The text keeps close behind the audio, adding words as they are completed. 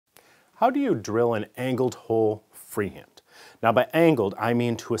How do you drill an angled hole freehand? Now by angled, I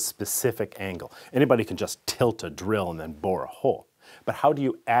mean to a specific angle. Anybody can just tilt a drill and then bore a hole. But how do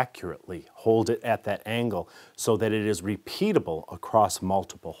you accurately hold it at that angle so that it is repeatable across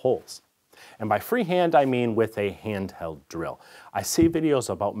multiple holes? And by freehand, I mean with a handheld drill. I see videos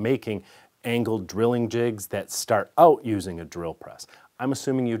about making angled drilling jigs that start out using a drill press. I'm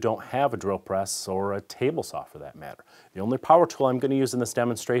assuming you don't have a drill press or a table saw for that matter. The only power tool I'm going to use in this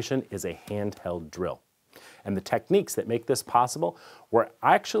demonstration is a handheld drill. And the techniques that make this possible were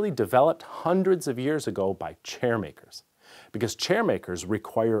actually developed hundreds of years ago by chair makers. Because chair makers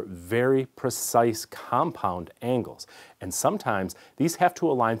require very precise compound angles. And sometimes these have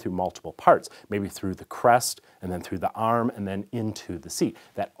to align through multiple parts, maybe through the crest, and then through the arm, and then into the seat.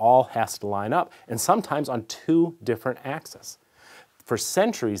 That all has to line up, and sometimes on two different axes. For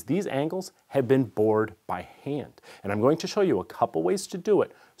centuries, these angles have been bored by hand. And I'm going to show you a couple ways to do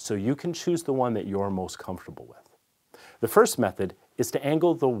it so you can choose the one that you're most comfortable with. The first method is to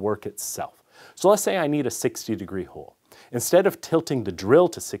angle the work itself. So let's say I need a 60-degree hole. Instead of tilting the drill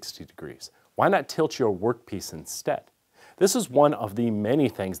to 60 degrees, why not tilt your workpiece instead? This is one of the many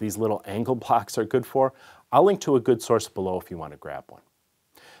things these little angle blocks are good for. I'll link to a good source below if you want to grab one.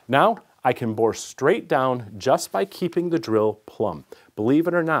 Now, I can bore straight down just by keeping the drill plumb. Believe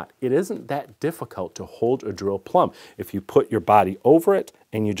it or not, it isn't that difficult to hold a drill plumb if you put your body over it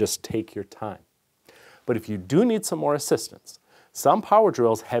and you just take your time. But if you do need some more assistance, some power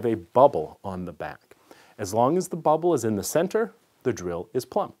drills have a bubble on the back. As long as the bubble is in the center, the drill is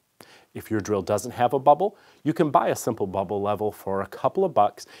plumb. If your drill doesn't have a bubble, you can buy a simple bubble level for a couple of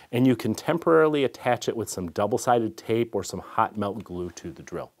bucks and you can temporarily attach it with some double-sided tape or some hot melt glue to the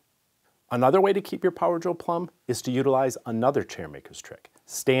drill. Another way to keep your power drill plumb is to utilize another chair maker's trick.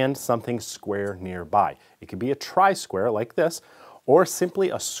 Stand something square nearby. It can be a tri-square like this, or simply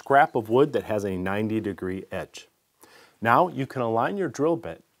a scrap of wood that has a 90-degree edge. Now you can align your drill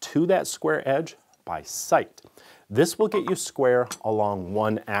bit to that square edge by sight. This will get you square along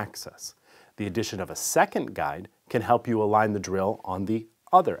one axis. The addition of a second guide can help you align the drill on the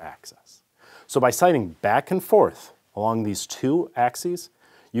other axis. So by sighting back and forth along these two axes,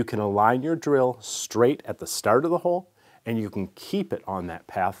 you can align your drill straight at the start of the hole, and you can keep it on that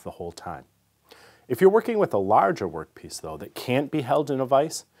path the whole time. If you're working with a larger workpiece, though, that can't be held in a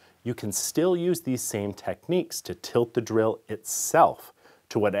vise, you can still use these same techniques to tilt the drill itself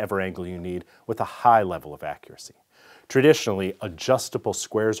to whatever angle you need with a high level of accuracy. Traditionally, adjustable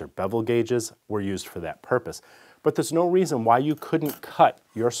squares or bevel gauges were used for that purpose, but there's no reason why you couldn't cut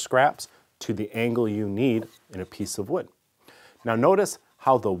your scraps to the angle you need in a piece of wood. Now notice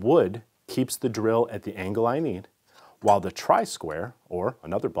how the wood keeps the drill at the angle I need, while the tri-square, or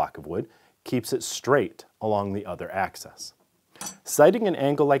another block of wood, keeps it straight along the other axis. Sighting an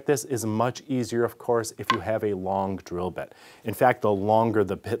angle like this is much easier, of course, if you have a long drill bit. In fact, the longer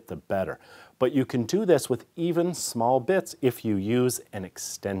the bit, the better. But you can do this with even small bits if you use an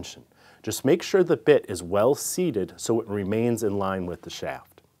extension. Just make sure the bit is well seated so it remains in line with the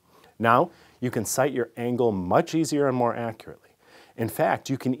shaft. Now, you can sight your angle much easier and more accurately. In fact,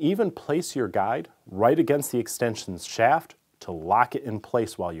 you can even place your guide right against the extension's shaft to lock it in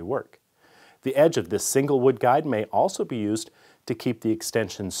place while you work. The edge of this single wood guide may also be used to keep the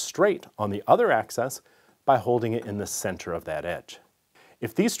extension straight on the other axis by holding it in the center of that edge.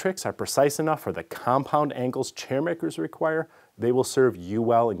 If these tricks are precise enough for the compound angles chair makers require, they will serve you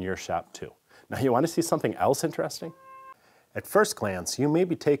well in your shop too. Now you want to see something else interesting? At first glance, you may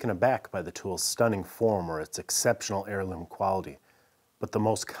be taken aback by the tool's stunning form or its exceptional heirloom quality. But the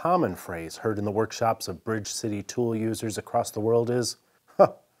most common phrase heard in the workshops of Bridge City tool users across the world is,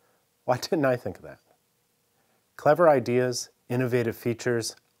 "Huh, why didn't I think of that?" Clever ideas, innovative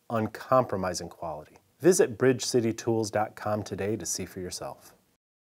features, uncompromising quality. Visit bridgecitytools.com today to see for yourself.